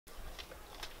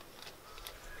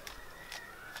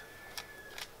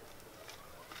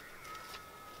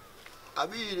I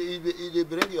mean, they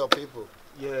bring your people.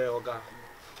 Yeah, Oga.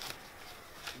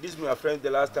 This is my friend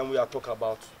the last time we are talking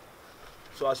about.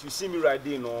 So as you see me right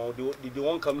there, no, they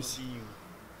won't come see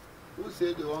you. Who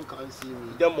said they won't come see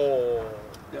me? Them or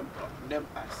them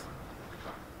us.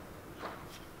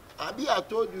 Abi, I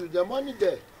told you the money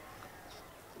there.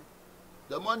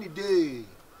 The money there.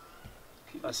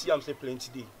 I see I'm saying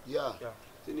plenty day. Yeah. Yeah.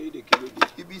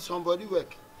 It be somebody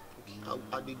work.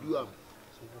 I did do am.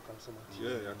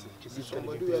 Yeah,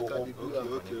 Somebody work I did do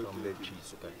am.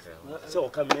 So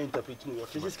can me interpret me.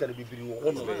 This can be bring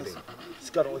one. This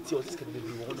can be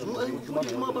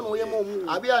one.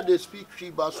 Abi, I dey speak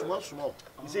tree but small.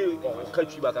 You say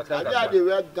country back I can't. Abi, I dey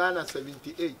wear Ghana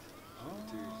 78.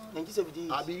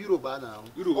 1978. I be Yoruba now.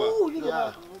 Yoruba. Oh, Yoruba.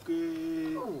 Yeah.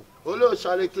 Okay. Olo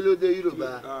shale kilo de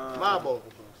Yoruba. Mabo.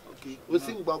 Okay. O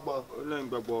sing gbagbo. Olen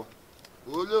gbagbo.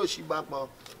 Olo shi gbagbo.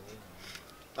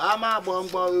 Ama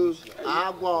gbongbo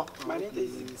agbo.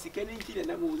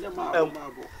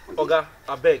 Oga,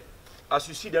 I beg. As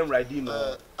you see them riding,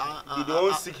 they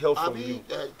don't seek help from you.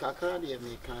 Kakra de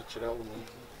me ka kire wo no.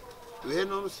 We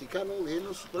no sika no, we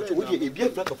no spray.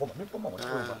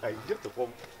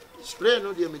 Spray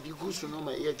no de me di gusu no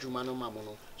ma e adwuma no ma mo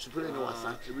no. Spray no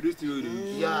wasa.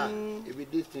 Yeah,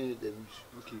 if this thing they use.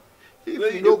 Okay.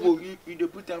 If you no go, you dey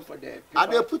put them for the. I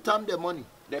dey put them the money.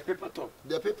 The paper top.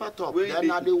 The paper top. Then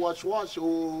I dey wash.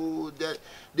 Oh,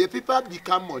 the paper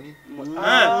become money. What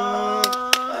I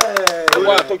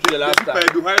talked to you last time.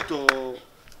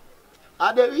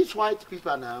 Are there is white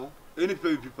people now? Any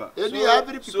people.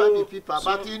 Every people be people,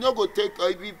 but you no go take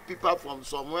every people from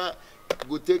somewhere.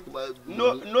 Go take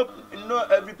no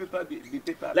every paper be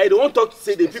paper. Like they won't talk to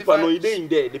say the people no they in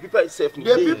there. The people itself the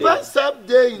people itself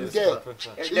they in there.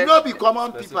 You know be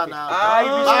common people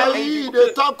now.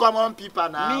 They talk common people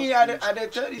now. Me I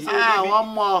tell you one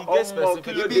more.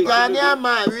 You be Ghanaian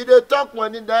man. We dey talk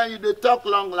money then you dey talk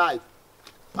long life.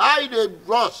 How they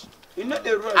rush? You know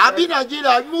the rush. I be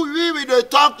Nigeria. We dey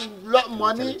talk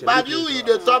money, but you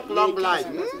dey talk long life.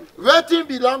 Waiting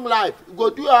be long life. Go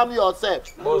do am yourself.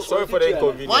 Oh, sorry for the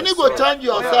inconvenience. Money go change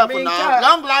yourself now.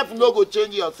 Long life no go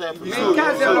change yourself.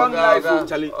 Long life.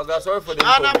 Oga, sorry for the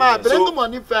Anama, inconvenience. bring the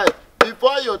money first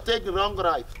before you take the wrong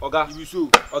life.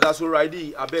 Oga, so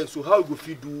righty, I beg. So how we go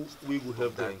fit do? We go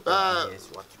help them.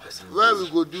 Where we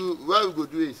go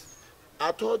do is,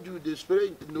 I told you the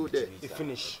spirit know there. It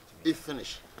finish. It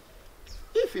finish.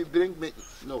 If he bring me,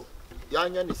 no,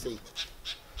 Yanyan say.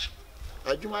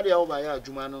 Ajuma de over here,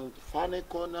 Ajuma no. Fane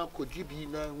corner could you be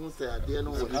now? Who say I dare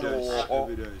no?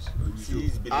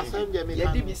 I send them.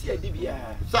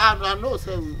 So I know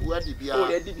say where the beer.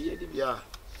 Yeah.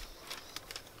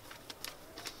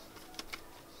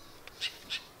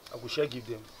 I will share give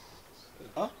them.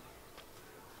 Huh?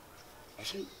 I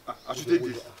should take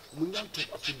this.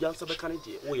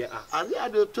 I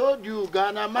told you,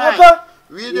 Ghana man. I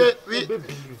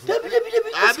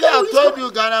told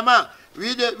you, Ghana man.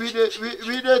 We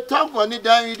the talk money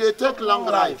then we the take long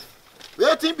life.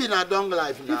 Waiting be a long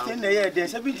life now.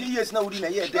 17 years now within a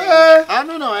year. I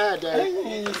don't know how there.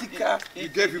 You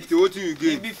get 50, what you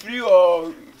get? It be free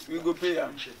or we go pay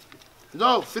them?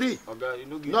 No, free.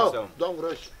 No, don't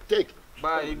rush. Take.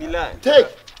 But it be like. Take.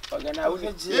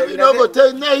 If you don't go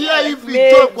take, now here if you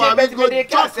talk, go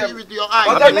talk with your eyes.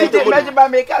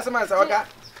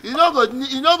 You know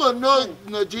go know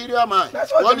Nigeria man.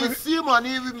 When you see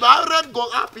money, we already go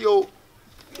up yo.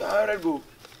 Already go.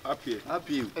 Happy.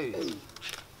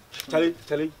 Charlie,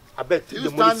 I bet you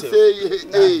stand say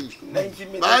hey.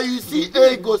 But you see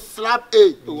A go slap A.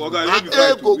 And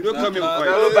A go.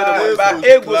 But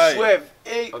A go swerve.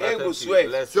 A go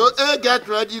swerve. So A get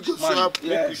ready go slap.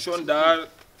 Cushion that.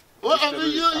 Oh,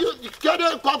 you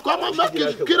come on, make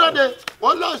it. Get on there.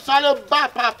 One sale ba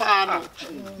papa no.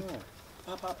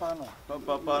 Papa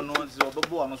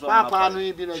no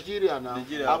be Nigeria now.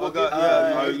 You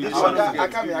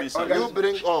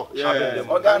bring all.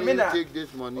 Take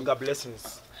this money.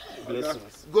 Blessings.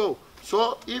 Go.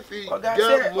 So if you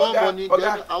get more money,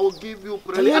 then I will give you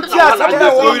present.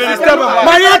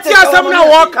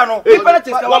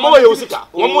 One more Osika.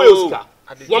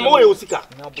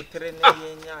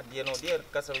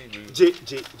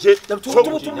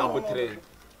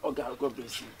 God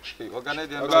bless you.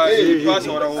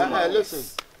 Listen,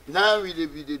 now we do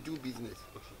business.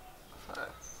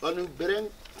 When we bring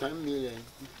 10 million,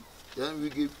 then we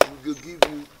give you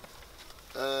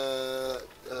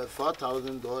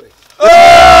 $4,000.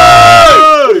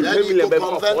 Then you go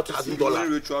convert to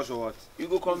rituals or what? You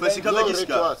go convert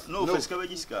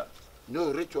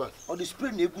no rituals. Or the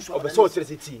spray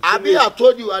I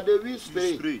told you at the real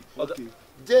spray. Okay.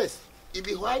 This, it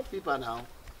be white people now.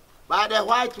 But the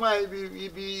white man, he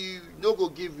be no go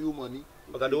give you money.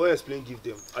 Okay, I don't explain give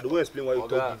them. I don't explain why you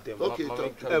talk give them. Okay,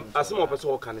 talk. As some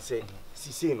person can say,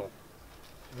 see no.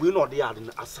 We not there in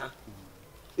asa.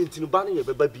 Into the banner you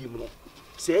be beam no.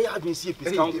 Say I been see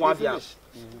piece count one there.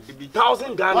 It be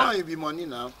 1,000 Ghana. Why it be money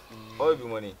now? All be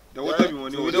money. The water be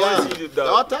money. We don't see The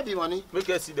water be money. Make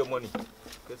us see the money.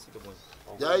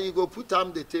 Then you go put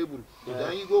on the table.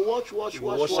 Then you go wash.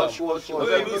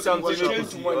 Okay, do something. Change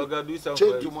to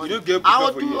money. You don't get I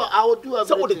will do everything.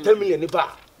 Some of the 10 million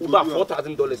about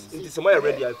 $4,000. It is somewhere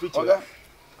ready. I preach. I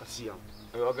see him.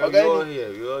 Okay, we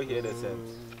all hear the sense.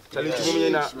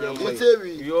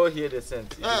 We all hear the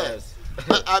sense. Yes.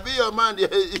 I be your man.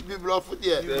 If be bluff foot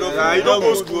here. You don't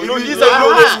go school. You know this is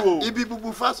if be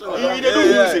bubu fast. You dey do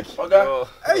music.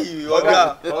 Hey,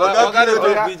 Oga.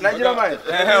 Nigerian man.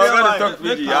 Oga talk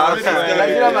video.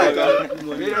 Nigerian man.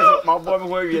 My boy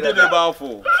where we You dey about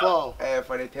for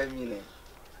the 10 million.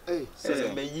 Hey,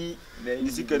 Me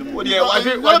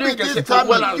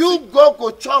you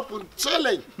go chop and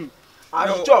chilling. I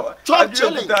chop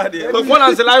Chilling.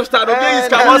 Performance lifestyle. Okay,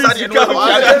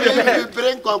 You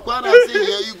bring Confion and see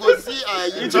here, you go see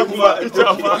you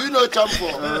champo. You know champo.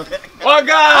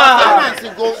 Oga.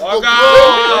 Go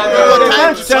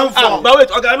But wait,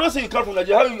 Oga, I know say you come from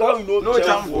Nigeria. How you know no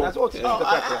champo. That's what it is.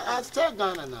 I stay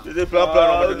Ghana now. They plan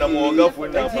on the Oga for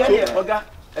now. Oga,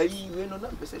 we no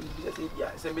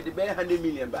say me the 100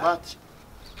 million back. But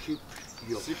keep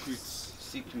your Secrets.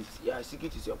 Secret. Yeah,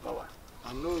 secret is your power.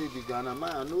 I know you be Ghana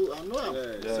man. I know.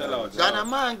 Sell out. Ghana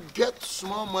man get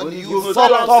small money. You You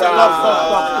talk.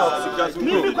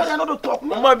 Me Because I know the talk.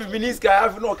 Mama be minister. I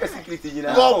have no secret in you.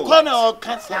 go corner or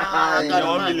cancer.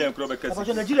 1 million crop Because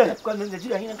because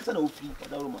Nigeria, here can't no free for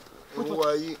that woman. Who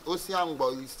are you?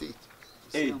 Osiangbo State.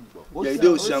 hey, Yeah, you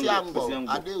don't see Osiangbo.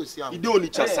 Ade You Osiangbo. don't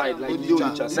need your side like you don't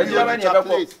need your side. Nigeria man, you have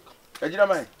a Nigeria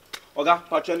man. Oga,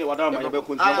 patroni wada ma yebe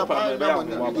konti Ah, papa buy na be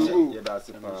that money. am. yeah, that's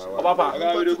it. Papa,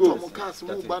 Oga, we dey go.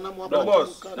 no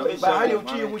boss. But how you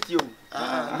treat with you?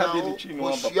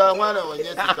 Oshia wana onye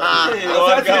sika.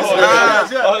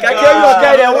 Kakeye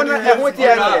okay there won with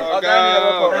here.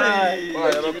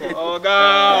 Oga.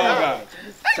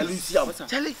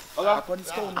 Charlie.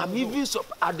 I'm even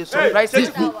at the surprise.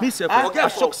 Me self. I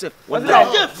shock self.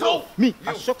 Me,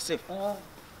 I shock self.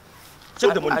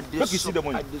 Check the money. Make you see the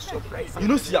money. You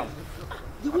know see am.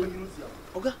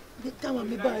 Oga, the time I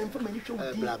me buy him from any show.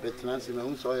 Bla betnansi me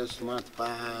hu so smart pa.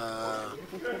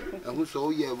 Hu so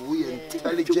we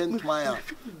intelligent man.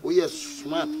 We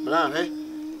smart bla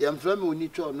yam frame oni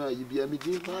twa no yi bia me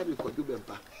din pa be kodu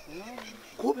bempa.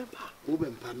 Ko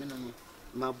bempa me no.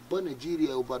 Ma bo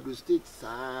Nigeria Obado State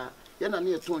sa. Ya na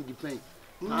na ton depend.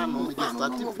 Ah no me just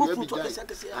start to be guy.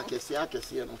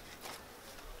 Akese no.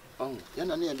 Oh, ya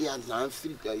na na dey azan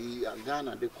Africa yi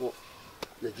Ghana de ko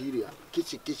Nigeria.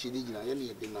 Kichi ni gina ya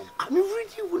na dey nam. I'm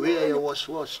ready with We wash.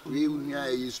 We unya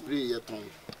you spray your tongue.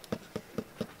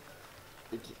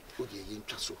 Okay, you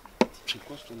chaso.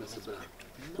 Customer se bra.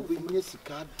 We need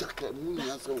sika daka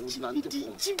munya so unante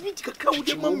phone. Chibiti kakao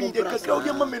de mami de kakao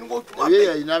de mami ngo.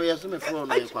 Yeah, you know me phone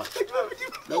na kwa.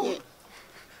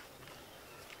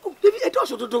 Oh, David, I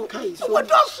don't know. Kai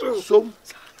So so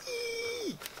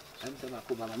I'm telling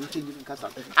you, I'm changing casa.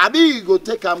 Abi go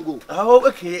take am go. oh,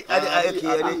 okay. Why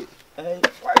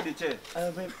the chair?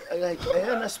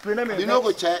 I spray na me. You know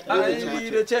go check.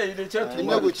 You the chair. You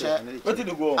know go check. What did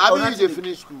you go? Abi you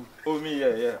finish school. Oh me,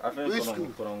 yeah. I Which finished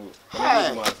school?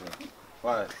 Hey.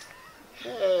 Why?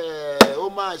 O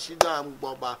ma shida am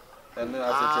gboba. And then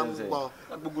I said,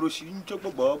 "Gbogbo shi ncho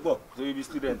gbogbo." So you be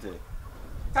student.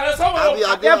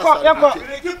 Abi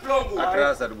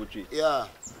Accra Sadbuchi. yeah.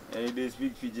 And they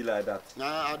speak Fiji like that.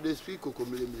 Nah, I dey speak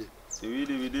Kokomile. So we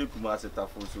dey Kumasi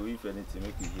Tafo. So if anything,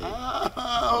 make you hear.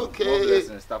 Ah, okay.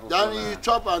 Then you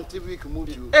chop and TV move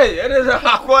you. Hey, it is a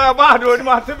acquire bad one,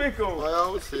 Matimico.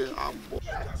 I say am.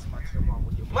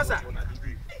 Masa.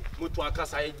 Mutu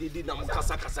akasa did na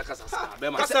kasa.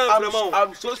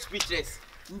 I'm so speechless.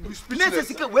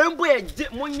 Speechless. When boy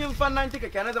money fan 90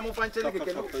 Canada mo fan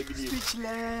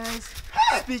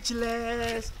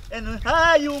speechless. And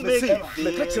how you make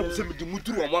Me catch am say me di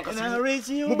muturu am kasa.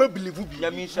 Mo be believe bi.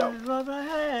 Yamisha.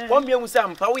 One me say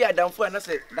ampa we adamfo na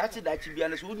say that bia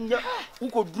na so unya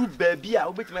uko dru baabi a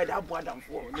obetima da abo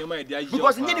adamfo.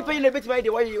 Because nye di pay na obetima dey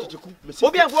why you.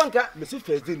 Obi anfo nka. Me say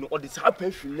first day no all this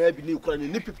happen na bi na ikura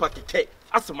ni paper keke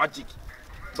as magic.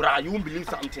 Bra, you won't believe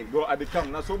something. Bro, at the camp,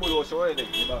 now Soobolo was showing it.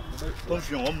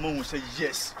 Confion, one man will say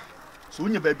yes. So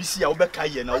when you baby see, I'll be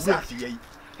kind now.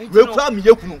 We'll cram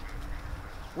you.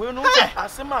 We know.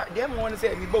 Asema, them one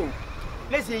say me bo.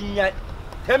 Let's say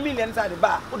 10 million inside the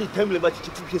bar. What the 10 million? But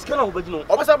it's kind of no.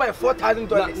 Obviously, by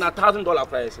 $4,000. Na $1,000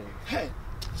 price. Hey,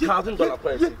 $1,000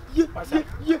 price.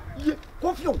 Yeah.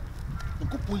 Confion. You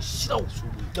could push show.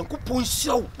 You could push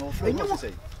show. And you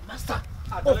say, Master.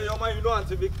 You know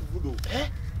anti-big food. Eh?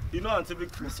 You know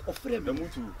anti-big food. Offer them the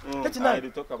mutu. That's nice. They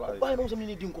talk about it. Why don't you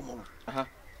didn't come on?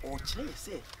 Oh,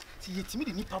 say. See, it's me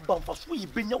the nipa bump for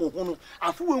sweet benya or one.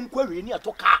 I flew in query near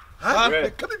to car. Come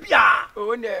here. Oh,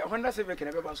 when the Honda Civic can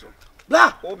ever so.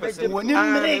 Blah! Oh, when you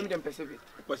name them Pacific.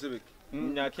 Pacific.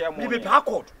 Maybe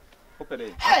Packard.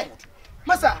 Hey,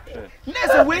 Massa,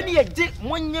 never when you did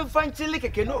when you find chili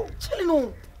canoe. Chili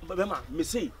no. Remember, me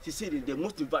say, she said the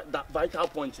most vital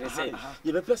point. They say,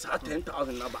 you have plus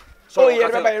 10,000 number. So, yeah,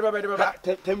 remember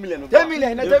 10 million. 10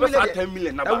 million. 10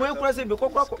 million. I will cross it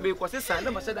because it's a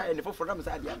number said I never for them.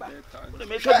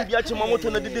 Make sure you get your mom to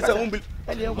this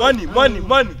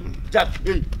money. Jack,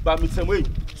 hey, but me some way.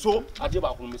 So, I give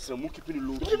up on Mr. Mookie Penny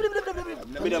Low.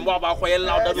 Me them about why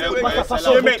allowed that.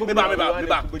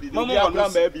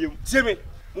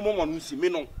 Mama wanu si me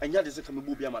no anya de se ka me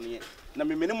bo bia ma ne na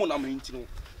me mene mo na me nti no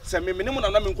se me mene mo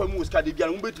na me kwa mu ska de bia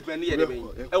no betu pe ne ye de ben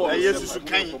e wo yesu su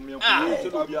kan o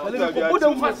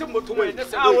de fa se moto mo ne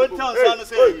se o tell sa no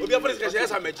say obi afọ ska she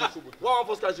esa meji one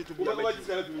for ska she to bo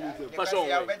fashion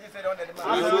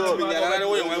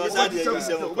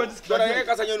so da ye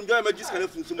kasa nyanu bia meji ska na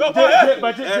funsu mo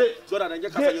so da ye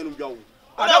kasa nyanu bia wo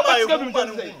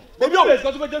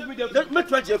me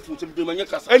try je funsu mo me nya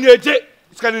kasa eni eje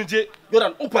Scanning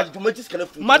Yoran opa to magis kana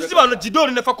fu. Matsi ba no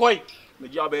jidori ne fa koi. Me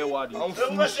ji abe wadi. Ya mo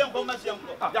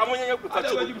nyanya ku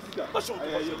tacho.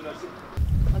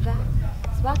 Oga,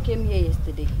 Spark came here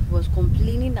yesterday. He was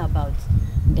complaining about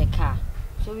the car.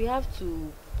 So we have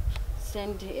to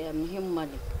send him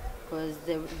money because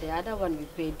the other one we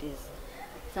paid is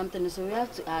something. So we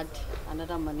have to add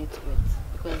another money to it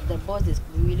because the boss is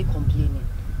really complaining.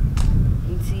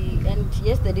 And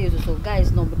yesterday also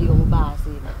guys nobody on bar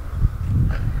saying.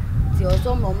 Ti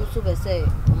ozo mo musu be say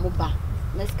omoba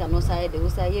let's cannot say they will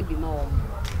say be more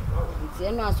ti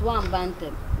eno as one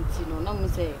bantem ti no na mu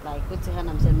say like what he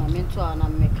na say my mentor na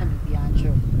me can be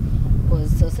anjo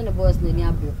because so the boys na ni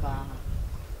abro pa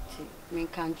ti me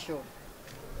can show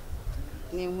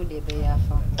ni hu de be ya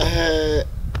fa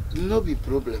no be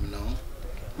problem now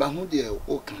but who dey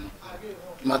o kan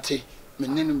mate me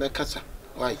nenu be kasa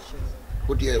why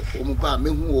Would you omuba me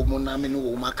hu omu na me no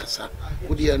makasa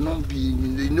would you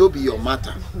no be your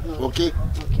matter okay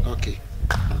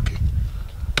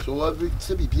so what we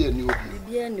say be any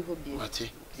obi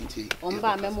mate nti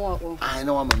omba me mo I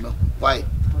know am why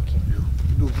okay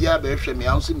do bia be hwe me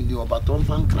anso me ni obaton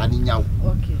fan kra ni nyawo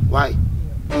okay why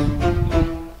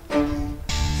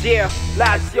yeah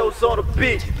last yo's on the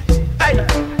beat hey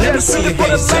let me see it for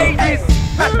the ladies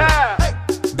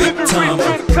big time.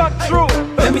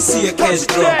 Let me see a cash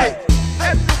drop.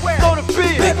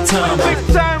 Big time.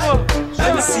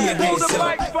 Let me see a hands up.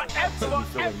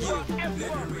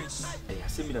 I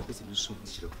say me na pese bi so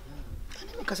nchiro.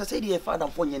 Kasa say dey father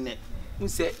for nyene. Who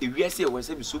say e wiase e won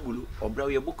say bi Soobolo obra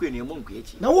we boko enu mo nko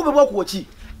echi. Na wo be boko ochi.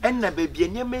 En na ba bia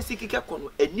nyama sikika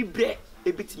kono ani bre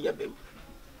e betinya bem.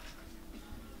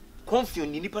 Confion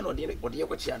ni nipa na ode ye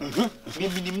kwachi ana me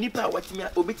minim nipa watimi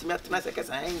obetimi atena se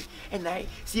kesa en nai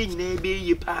sie nyina be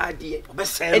ye pa de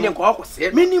obesen ene ko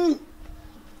akose minim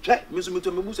hwe me so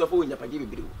meto mebusa fo wonya pade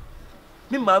bebere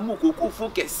me ma mu kokofo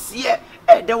kese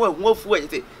e de wa huafu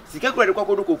ayete sika kura de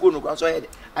kwakodo kokoko no kwa so ye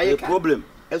aye problem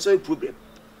enso problem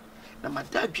na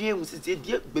madadwe hu sisi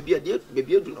de bebi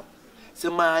adu no se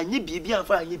ma anye bibi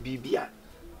anfa anye bibi a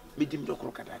medim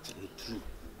dokoro kada kire true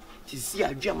ti si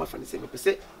adwe amafa ne se me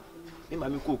pese me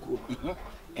mami koko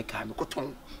e ka me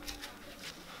koton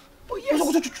o yes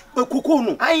koko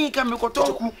no ai ka me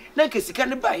koton na ke sika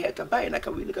ne ba ya ka ba ya na ka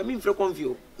we ka me mfre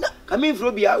Confion na ka me mfre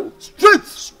obi awo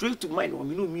straight to mine o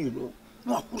me no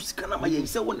no akuru sika na ma ye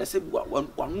se wona se bi wa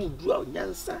no du a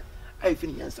nyansa ai fi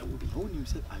nyansa wo bi ho ni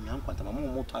se anyan kwanta ma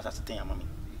mo to asase ten ama me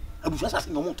abufu asase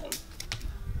no mo ton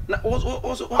na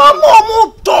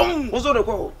mo ton ozo de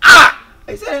ko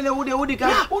I say na wudi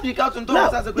ka tunto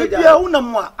asase ko ja bia una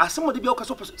mo asemo de bia o ka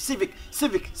so civic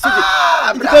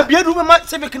bia bia du ma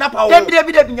civic na pa wo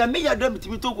bia nya me ya do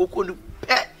mitimi to kokko ni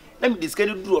pe na me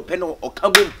discard du o pe na o ka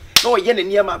bom na o ye ne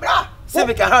niam abra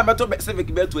civic ha meto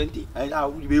civic be 20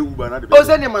 wudi be uba na de o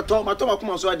se ne mato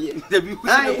makuma so ade da bi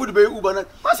wudi be uba na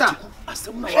masa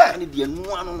asemo na wa ne de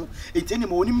anu anu eteni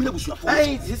ma oni mele busuafo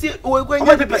ai sisi o ko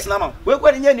nya papers na ma we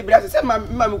ko nya ni bra se ma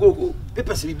me kokko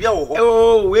papers bi bia wo ho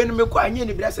oh we no me ko anya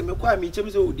ni bra se me ko a me chem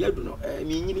se o di adu no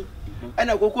me nyini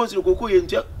Ana koko nsi koko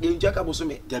yentua ka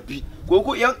bosome. Dabi.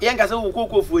 Koko yenka se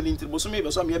koko fu ni bosome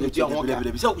be so me betua ho ka.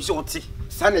 Dabi se onti.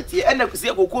 Sanity ana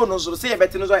se koko no so se ye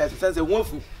bete no so ya se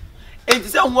hoafu. Enti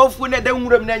se hoafu na da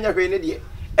nwuram na nya hwe ne de.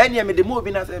 Ene me de mo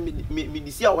bi na se me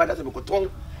disi a wada se me koton.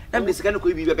 Na me sika no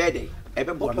ko bi be de.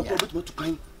 Ebe bo me. Betu to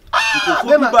kan. Ko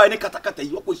Dubai ne katakata yi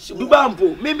ko shi. Dubai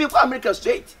mpo. Me be kwa America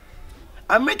straight.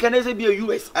 America na se be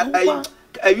US.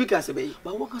 A UK se be.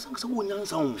 Ba wo kan san wo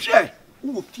nyansa ho. Hwe.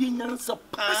 Wo fie nyansa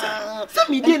pa. Se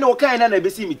me dey na o kan na be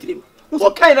si me tirim.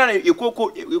 O kan na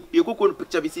yekoko no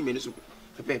picture be si me no so.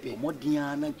 Pepe.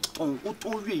 Modia na ton wo to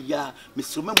wi ya me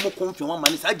se me mo Confion ma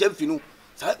ni sa jamfi no.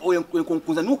 Sa o yen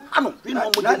konkunza no hano.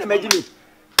 Na na majimi.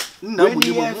 Na mo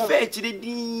ni mo fe chire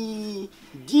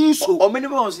din so. O me ne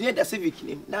ba on se da civic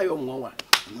name. Na yo mo wa.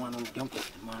 No no yanko.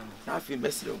 Na fi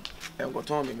besiro. Enko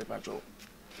ton me patro.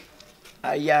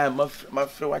 Aya ma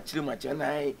fre wa chire ma che na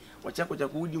ai wa cha ko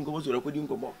wudi nko bo so ra ko di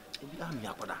nko bo. Ami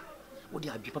akoda. Wo di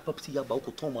abi papa si ya ba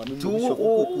ko ton ma me no so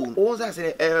ko. O za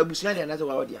se abusuan dia na se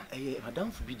wa wo dia.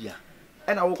 Madam fu bi dia.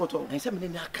 E na wo ko ton. En se me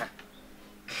ne aka.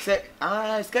 Se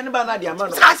scan ba na dia ma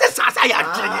no. Sa ya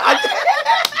dre.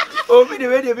 O me de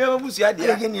we de be abusuan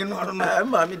dia. Ye ne no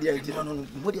ma me dia ji. No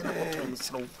mo dia na ko ton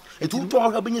sro. E tu to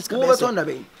ha be nyiska be. Wo ton da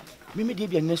be. Me dia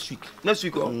bia next week. Next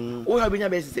week o. O ha be nya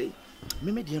be say.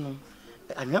 Me dia no.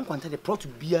 Anyan kwanta de plot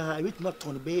bia wait not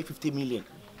turn be 50 million.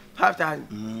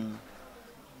 5,000.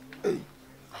 Hey.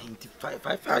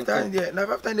 5,000 there. Na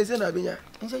 5,000 dey say na be nya.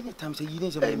 Nse any time say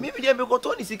you Hey, me dey be ko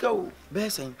ton ni sika o. Be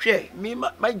sen. Hwe, me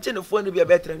my jenofo no be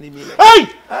better than me. Hey!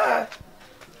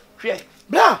 Hwe.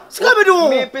 Bra, sika be do.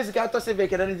 Me pay sika to save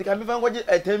ke na sika me fa ngoje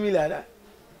 10 million na.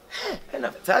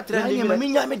 Na sa trend me me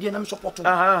nya me dey na me support.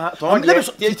 Ton let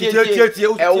me tie. E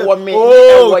wo me, e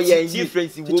wo ye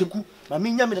difference wo. Ma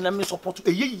me nya me dey na me support.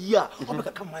 E yi a, o be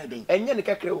ka man den. Enye ne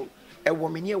kakre o. E wo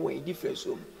me ne e wo difference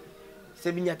o.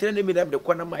 Se me nya trend me dem de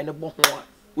ko na man ne bo ho a.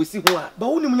 Osi ho a. Ba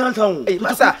woni mu nyansa ho. Eh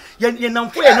masa, ye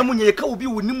namfo ye na mu nya ka obi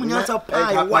woni mu nyansa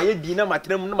pa wa ye di na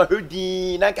matram na ma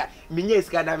hodi na ka me nya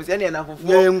sika na me se ne na fofo.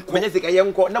 Me nya sika ye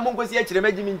nko na mo nkosi a kire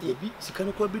magimi nti bi sika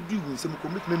no ko be du wi se mu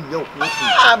commitment mu ya o.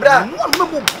 Ah bra.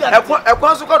 E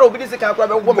ko so ko do obi sika ko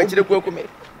be wo ma kire ko me.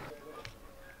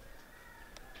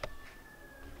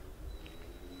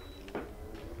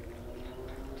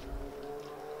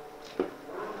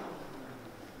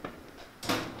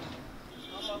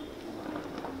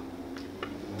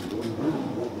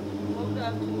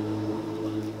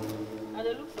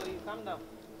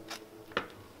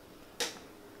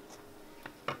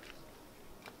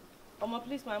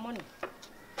 Please, my money.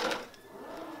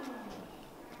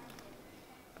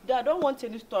 Dad, I don't want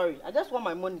any story. I just want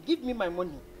my money. Give me my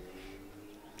money.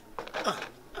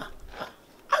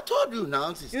 I told you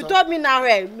now, sister. You told me now,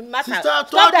 hey, matter. Sister, I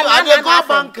told you I dey go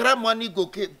bank credit money go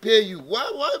pay you.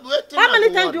 How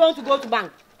many times do you want to go to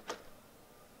bank?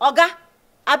 Oga,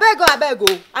 I beg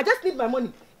go. I just need my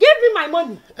money. Give me my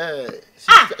money.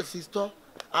 Sister,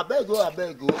 I beg go.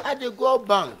 I dey go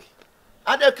bank.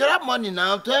 I dey grab money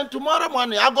now. Then tomorrow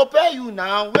morning I go pay you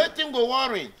now. Waiting go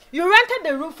worry. You rented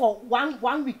the room for one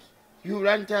week. You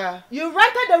rented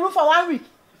the room for 1 week.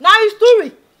 Now it's 2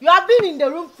 weeks. You have been in the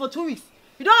room for 2 weeks.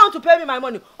 You don't want to pay me my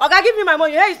money. Okay, give me my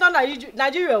money. Hey, it's not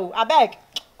Nigeria. I beg.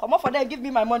 Come out for there. Give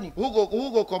me my money. Who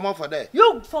go come out for there?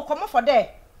 You come out for there.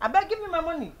 I beg. Give me my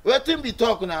money. Waiting be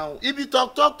talk now. If you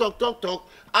talk.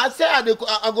 I say I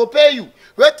go pay you.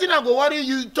 Waiting I go worry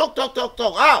you. Talk.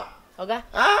 How? Okay.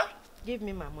 Huh? Give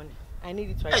me my money. I need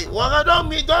it right hey, now. Well, don't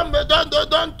make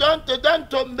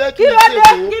Kilo,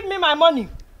 give me my money.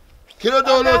 Kilo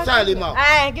don't salimo.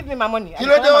 Give me my money.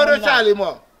 Kilo don't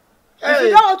salimo. If you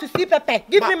don't want to see pepper,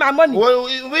 give me my money.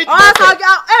 Which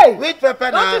pepper? Which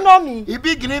pepper now? Don't you know me? You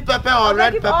be green pepper or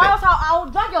red pepper? I'll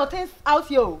drag your things out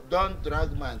here. Don't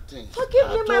drag my things. So give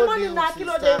me my money now,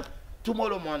 Kilo.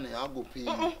 Tomorrow morning I'll go pay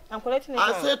you. I'm collecting it.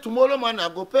 I say tomorrow morning I'll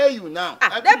go pay you now.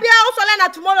 Debbie also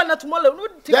learn tomorrow.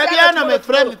 Debbie, I'm a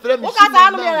friend. What can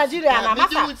I do in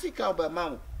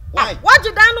Nigeria? Why? What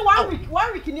you done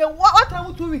 1 week in your what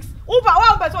time 2 weeks? What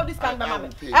about this kind of mama?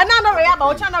 And now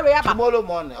no tomorrow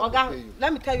morning I'll pay you.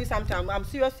 Let me tell you something. I'm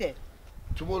serious here.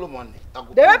 Tomorrow morning I'll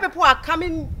go. The way people are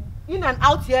coming in and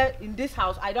out here in this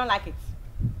house, I don't like it.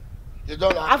 You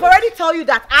don't like I've already told you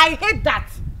that. I hate that.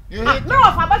 You hate no,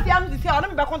 if I buy the this here, I don't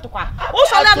be back on to kwa. Oh,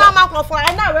 so let no man for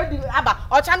and now ready aba.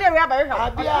 Or channel area by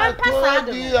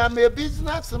I'm a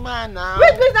businessman now.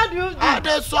 Which business do you do? I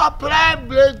dey supply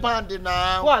blade band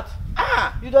now. What?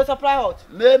 You don't supply what?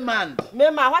 Mayman.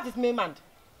 What is Mayman?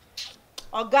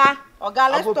 Oga,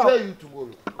 let's talk. I will pay you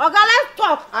tomorrow. Oga, let's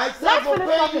talk. I said I will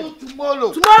pay you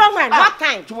tomorrow. Tomorrow when? What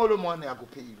time? Tomorrow morning I will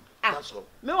pay you. That's all.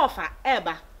 Me offer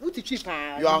eba. What the trip?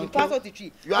 Your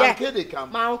uncle they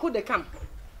come. My uncle they come.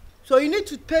 So you need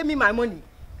to pay me my money,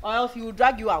 or else he will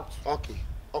drag you out.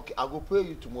 Okay, I will pay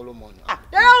you tomorrow morning. Stop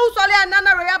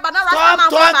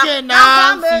talking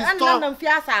now.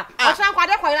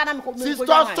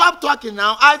 Stop talking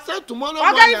now. I said tomorrow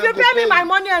morning. Okay, if you pay me my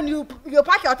money and you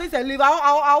pack your things and leave,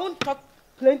 I won't talk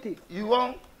plenty. You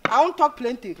won't? I won't talk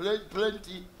plenty.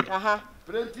 Plenty.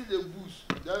 Plenty the bush.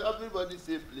 Everybody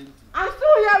say plenty. I'm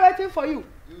still here waiting for you.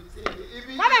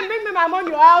 Come and bring me my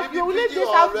money, or else you will leave this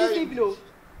house this evening.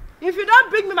 If you don't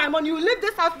bring me my money, you will leave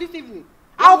this house this evening.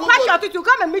 I'll pack your teeth. You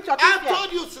come and meet your teeth. I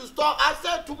told you to stop. I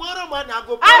said tomorrow morning I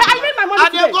go back. I need my money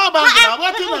today. I go back. I'm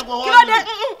working and go home.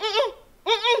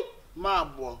 My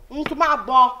boy. My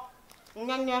boy.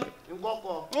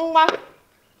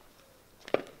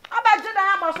 I bet you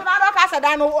that I'm so that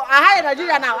I hire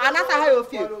Nigeria now, and that's how you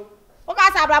feel. Okay,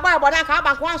 I said, but I can't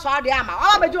bank one so the armor.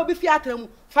 All of you be theater.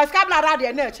 First couple of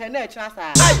radio nature. Yeah,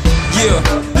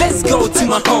 let's go to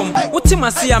my home. What time I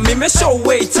see? I may show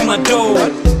way to my door.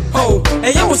 Oh,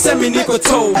 and you will send me Nico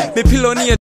toe. Me pillow near.